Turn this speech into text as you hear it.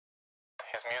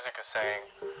His music is saying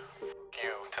 "F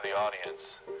you" to the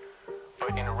audience, but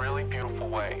in a really beautiful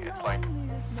way. It's like,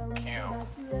 "F you,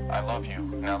 I love you.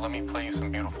 Now let me play you some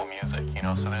beautiful music." You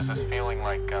know, so there's this feeling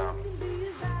like they're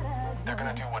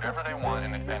gonna do whatever they want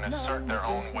and assert their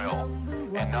own will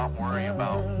and not worry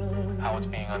about how it's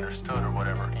being understood or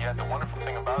whatever. Yet the wonderful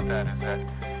thing about that is that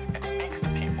it speaks to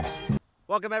people.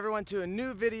 Welcome everyone to a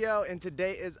new video, and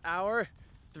today is our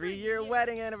 3-year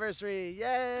wedding anniversary.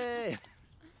 Yay!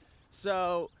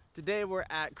 So today we're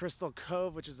at Crystal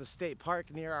Cove, which is a state park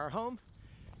near our home,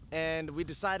 and we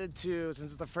decided to,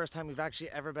 since it's the first time we've actually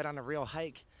ever been on a real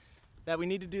hike, that we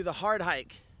need to do the hard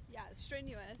hike. Yeah,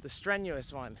 strenuous. The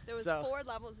strenuous one. There was 4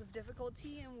 levels of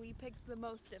difficulty, and we picked the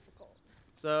most difficult.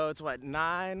 So it's what,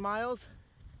 9 miles?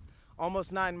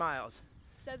 Almost 9 miles.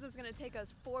 Says it's gonna take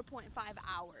us 4.5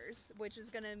 hours, which is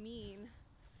gonna mean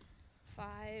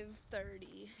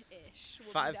 5:30-ish.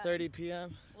 5:30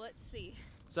 p.m. Let's see.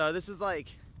 So this is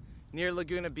like near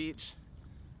Laguna Beach.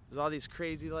 There's all these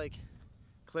crazy like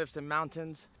cliffs and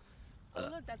mountains. Oh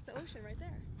look, that's the ocean right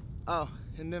there. Oh,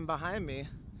 and then behind me,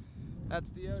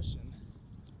 that's the ocean.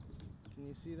 Can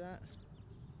you see that?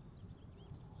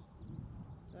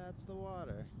 That's the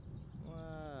water.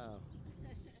 Wow.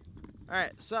 All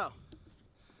right, so,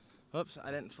 oops, I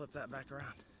didn't flip that back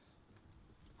around.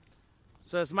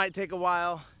 So this might take a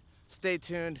while. Stay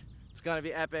tuned. It's gonna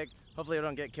be epic. Hopefully we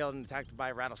don't get killed and attacked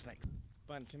by rattlesnakes.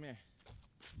 Bun, come here.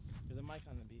 There's a mic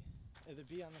on the bee. There's a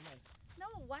bee on the mic. No,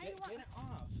 why do you want? Get it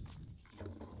off.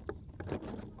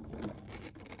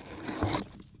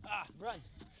 Ah, run,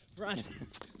 run.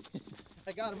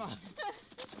 I got him off.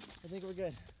 I think we're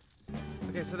good.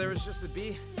 Okay, so there was just the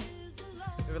bee.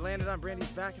 It landed on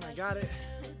Brandy's back and I got it.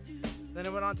 Then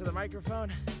it went onto the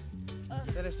microphone.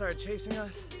 Then it started chasing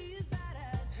us. You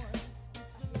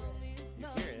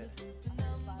hear it.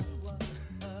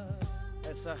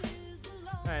 It's all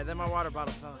right, then my water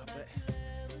bottle fell out, but I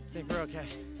think we're okay.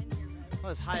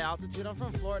 Well, it's high altitude. I'm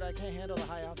from Florida. I can't handle the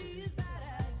high altitude.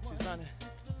 She's running.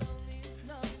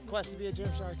 Quest to be a gym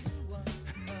shark.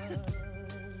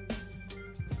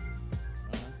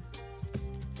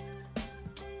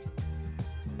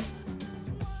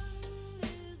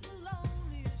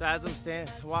 So as I'm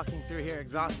walking through here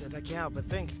exhausted, I can't help but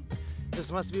think this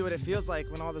must be what it feels like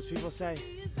when all those people say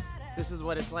this is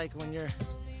what it's like when you're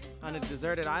on a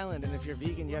deserted island, and if you're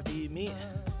vegan you have to eat meat,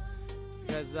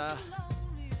 because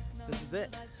this is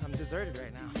it. I'm deserted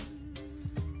right now.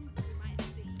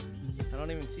 I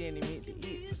don't even see any meat to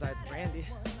eat besides Brandee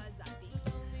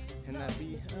and that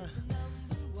bee.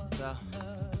 So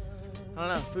I don't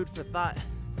know, food for thought.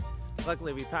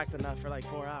 Luckily we packed enough for like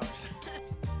 4 hours.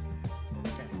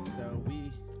 So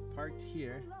we parked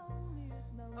here.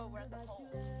 Oh, we're at the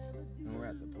poles. And we're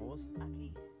at the poles?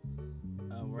 Okay.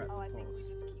 Oh, we're at the poles. I think we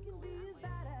just keep going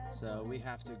that way. So we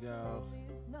have to go...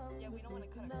 Yeah, we don't want to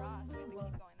cut across. We have to keep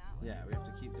going that way. Yeah, we have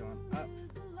to keep going up,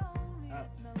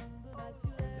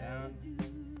 down,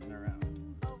 and around.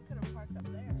 Oh, we could have parked up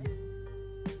there.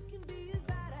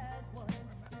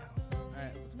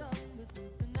 Alright, let's go.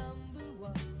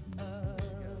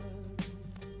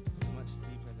 Much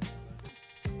deeper than that.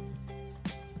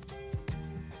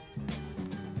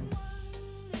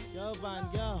 Go, Bun,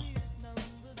 go.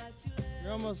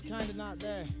 You're almost kind of not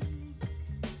there.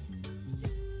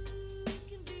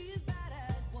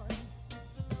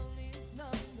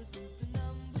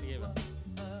 Give up.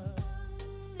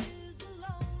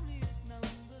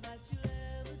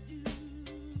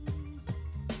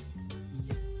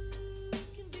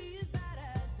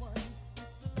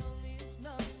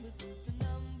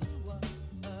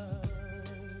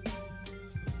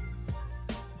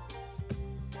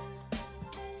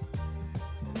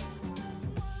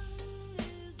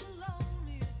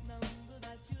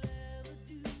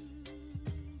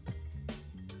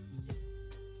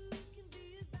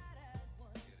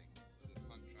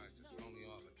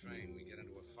 We get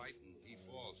into a fight and he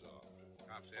falls off.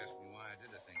 Cops ask me why I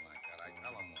did a thing like that. I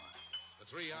tell them why. For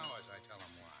 3 hours I tell them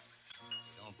why.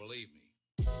 They don't believe me.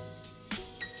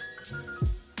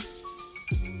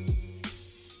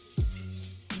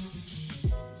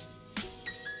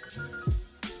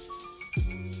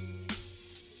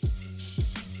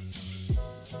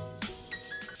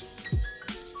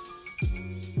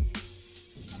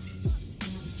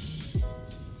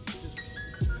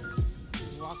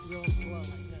 Walk real slow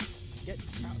like that. Get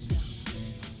crouched down.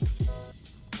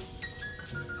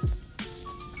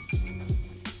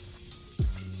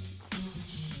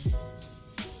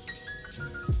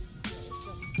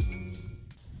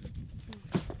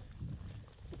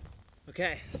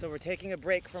 Okay, so we're taking a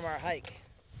break from our hike,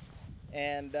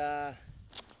 and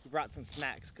we brought some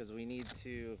snacks because we need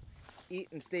to eat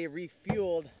and stay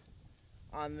refueled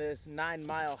on this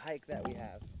 9-mile hike that we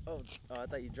have. Oh, I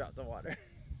thought you dropped the water.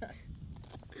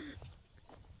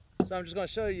 So I'm just gonna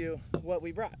show you what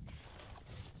we brought.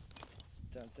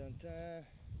 Dun, dun, dun.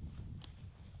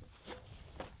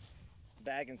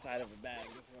 Bag inside of a bag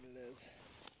is what it is.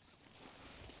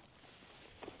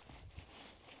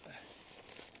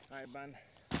 All right, Bun,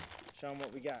 show them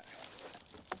what we got.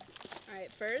 All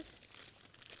right, first,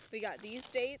 we got these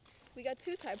dates. We got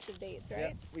 2 types of dates, right?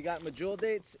 Yep, we got Majul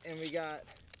dates and we got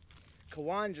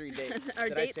Kawandri dates. Our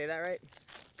Did dates? I say that right?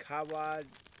 Kawadrawai.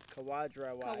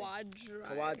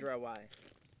 Kawadrawai.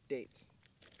 Dates.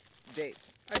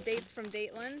 Dates. Our dates from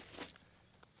Dateland.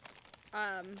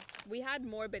 We had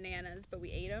more bananas, but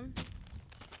we ate them.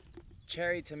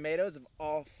 Cherry tomatoes of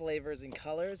all flavors and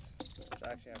colors.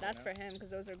 That's for him because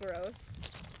those are gross.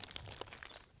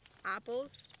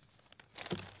 Apples.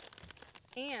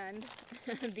 And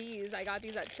these, I got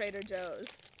these at Trader Joe's.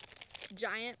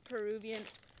 Giant Peruvian,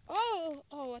 oh,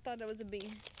 I thought that was a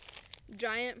bee.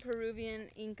 Giant Peruvian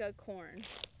Inca corn,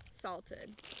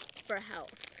 salted, for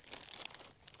health.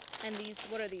 And these,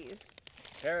 what are these?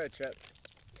 Terra chip.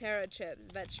 Terra chips,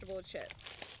 vegetable chips.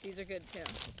 These are good too.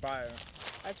 Fire.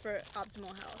 That's for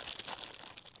optimal health.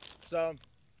 So,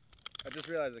 I just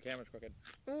realized the camera's crooked.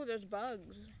 Oh, there's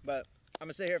bugs. But I'm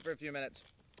gonna sit here for a few minutes,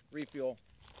 refuel.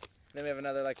 Then we have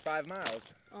another like 5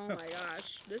 miles. Oh my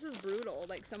gosh, this is brutal.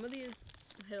 Like some of these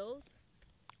hills.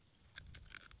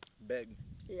 Big.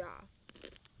 Yeah.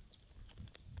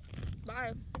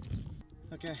 Bye.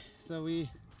 Okay, so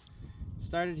we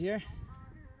started here.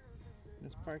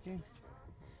 This parking.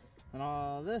 And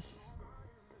all this.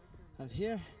 Up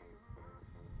here.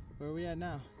 Where are we at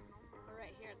now? We're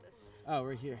right here at this. Oh,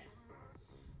 we're here.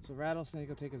 So Rattlesnake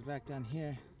will take us back down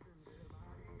here.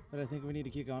 But I think we need to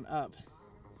keep going up.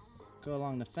 Go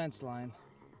along the fence line.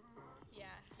 Yeah.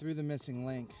 Through the missing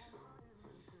link.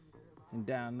 And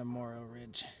down the Morrow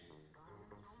Ridge.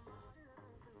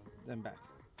 Then back.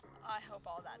 I hope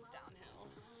all that's downhill.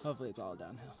 Hopefully it's all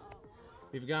downhill.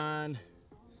 We've gone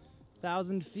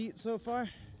 1,000 feet so far.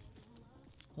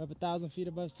 We're up 1,000 feet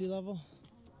above sea level.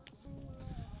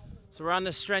 So we're on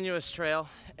this strenuous trail,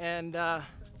 and I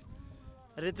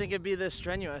didn't think it'd be this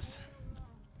strenuous.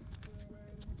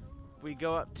 We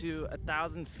go up to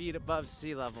 1,000 feet above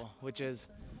sea level, which is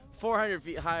 400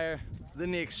 feet higher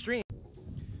than the extreme.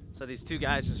 So these 2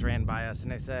 guys just ran by us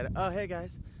and they said, "Oh, hey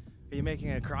guys, are you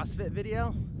making a CrossFit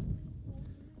video?"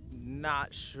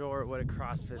 Not sure what a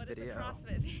CrossFit video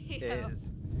is.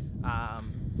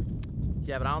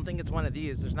 Yeah, but I don't think it's one of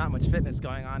these. There's not much fitness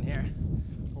going on here.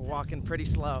 We're walking pretty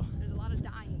slow. There's a lot of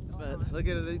dying going on. Look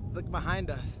at it, look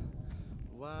behind us.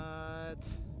 What?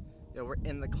 Yeah, we're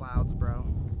in the clouds, bro.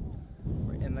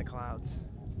 We're in the clouds.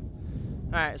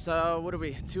 All right, so what are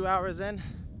we, 2 hours in?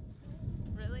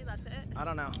 Really, that's it? I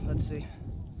don't know, let's see.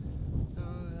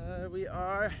 We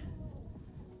are,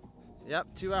 yep,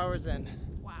 2 hours in.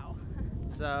 Wow.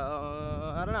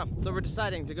 So, I don't know. So we're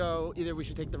deciding to go, either we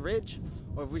should take the ridge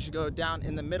or if we should go down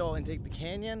in the middle and take the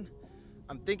canyon.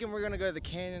 I'm thinking we're gonna go to the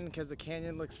canyon because the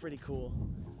canyon looks pretty cool.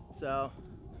 So,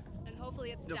 And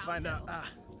hopefully it's you'll downhill. find out.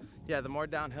 Yeah, the more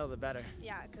downhill, the better.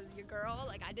 Yeah, because your girl,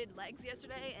 like I did legs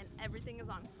yesterday and everything is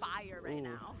on fire right Ooh,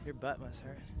 now. Your butt must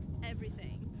hurt.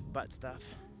 Everything. Butt stuff.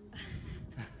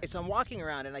 Okay, so I'm walking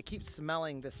around and I keep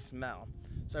smelling this smell.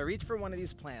 So I reach for one of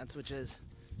these plants, which is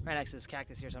right next to this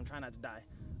cactus here, so I'm trying not to die.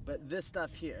 But this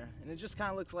stuff here, and it just kind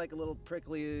of looks like a little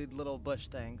prickly little bush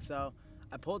thing. So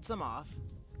I pulled some off.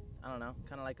 I don't know,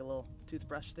 kind of like a little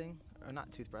toothbrush thing, or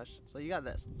not toothbrush. So you got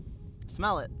this.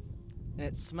 Smell it, and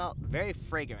it smelled very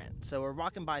fragrant. So we're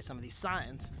walking by some of these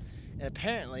signs, and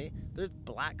apparently there's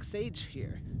black sage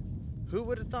here. Who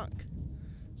would have thunk?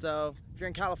 So if you're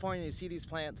in California and you see these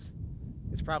plants,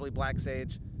 it's probably black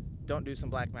sage. Don't do some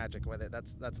black magic with it.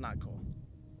 That's not cool.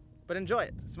 But enjoy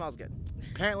it. It smells good.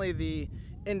 Apparently the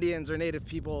Indians or native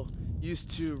people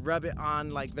used to rub it on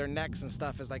like their necks and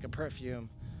stuff as like a perfume.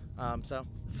 So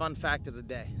fun fact of the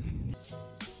day.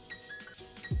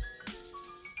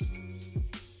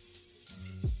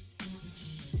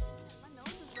 My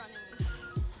nose is running.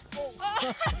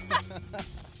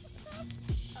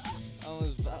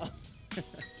 Almost fell.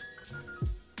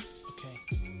 Okay,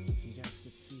 you guys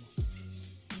can see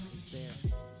there.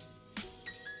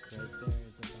 Right there is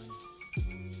the bunny.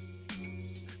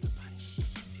 That's the bunny.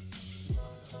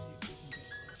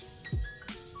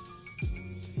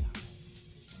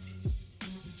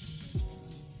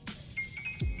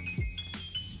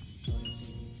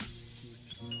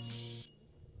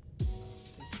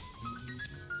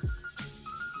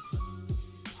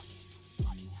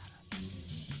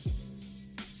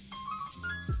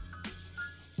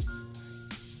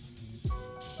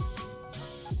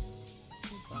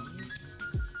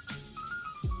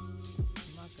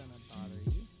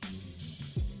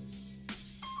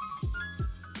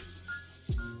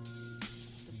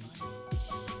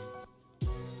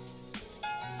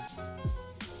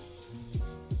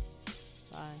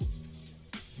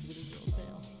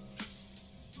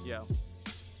 Yo,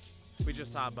 we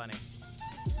just saw a bunny.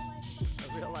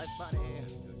 A real life bunny.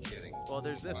 You're kidding. Well,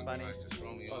 there's this One bunny. tries to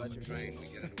throw me Oh, off that's the your train, we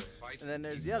get into a fight, And then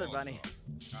there's he the other falls bunny. off.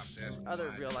 Cops ask me Other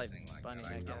why I real did a life thing like bunny,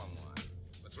 that. I tell guess. them why.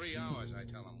 For 3 hours, I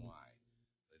tell them why.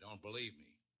 They don't believe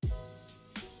me.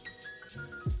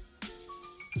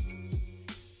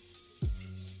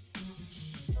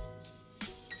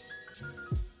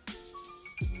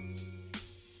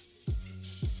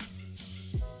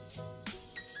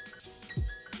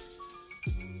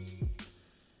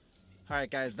 All right,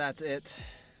 guys, that's it.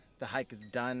 The hike is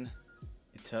done.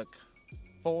 It took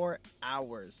 4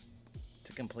 hours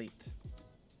to complete.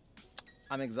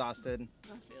 I'm exhausted. I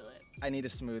feel it. I need a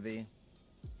smoothie.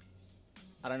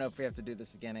 I don't know if we have to do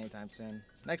this again anytime soon.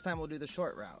 Next time we'll do the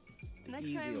short route. The Next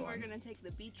easy time one. we're gonna take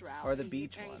the beach route. Or the and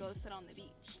beach and one. go sit on the beach.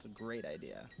 It's a great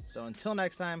idea. So until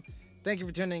next time, thank you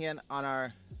for tuning in on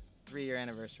our 3-year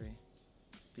anniversary.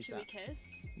 Peace Should out. we kiss?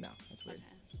 No, that's weird.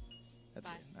 Okay. That's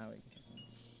Bye. weird. Now we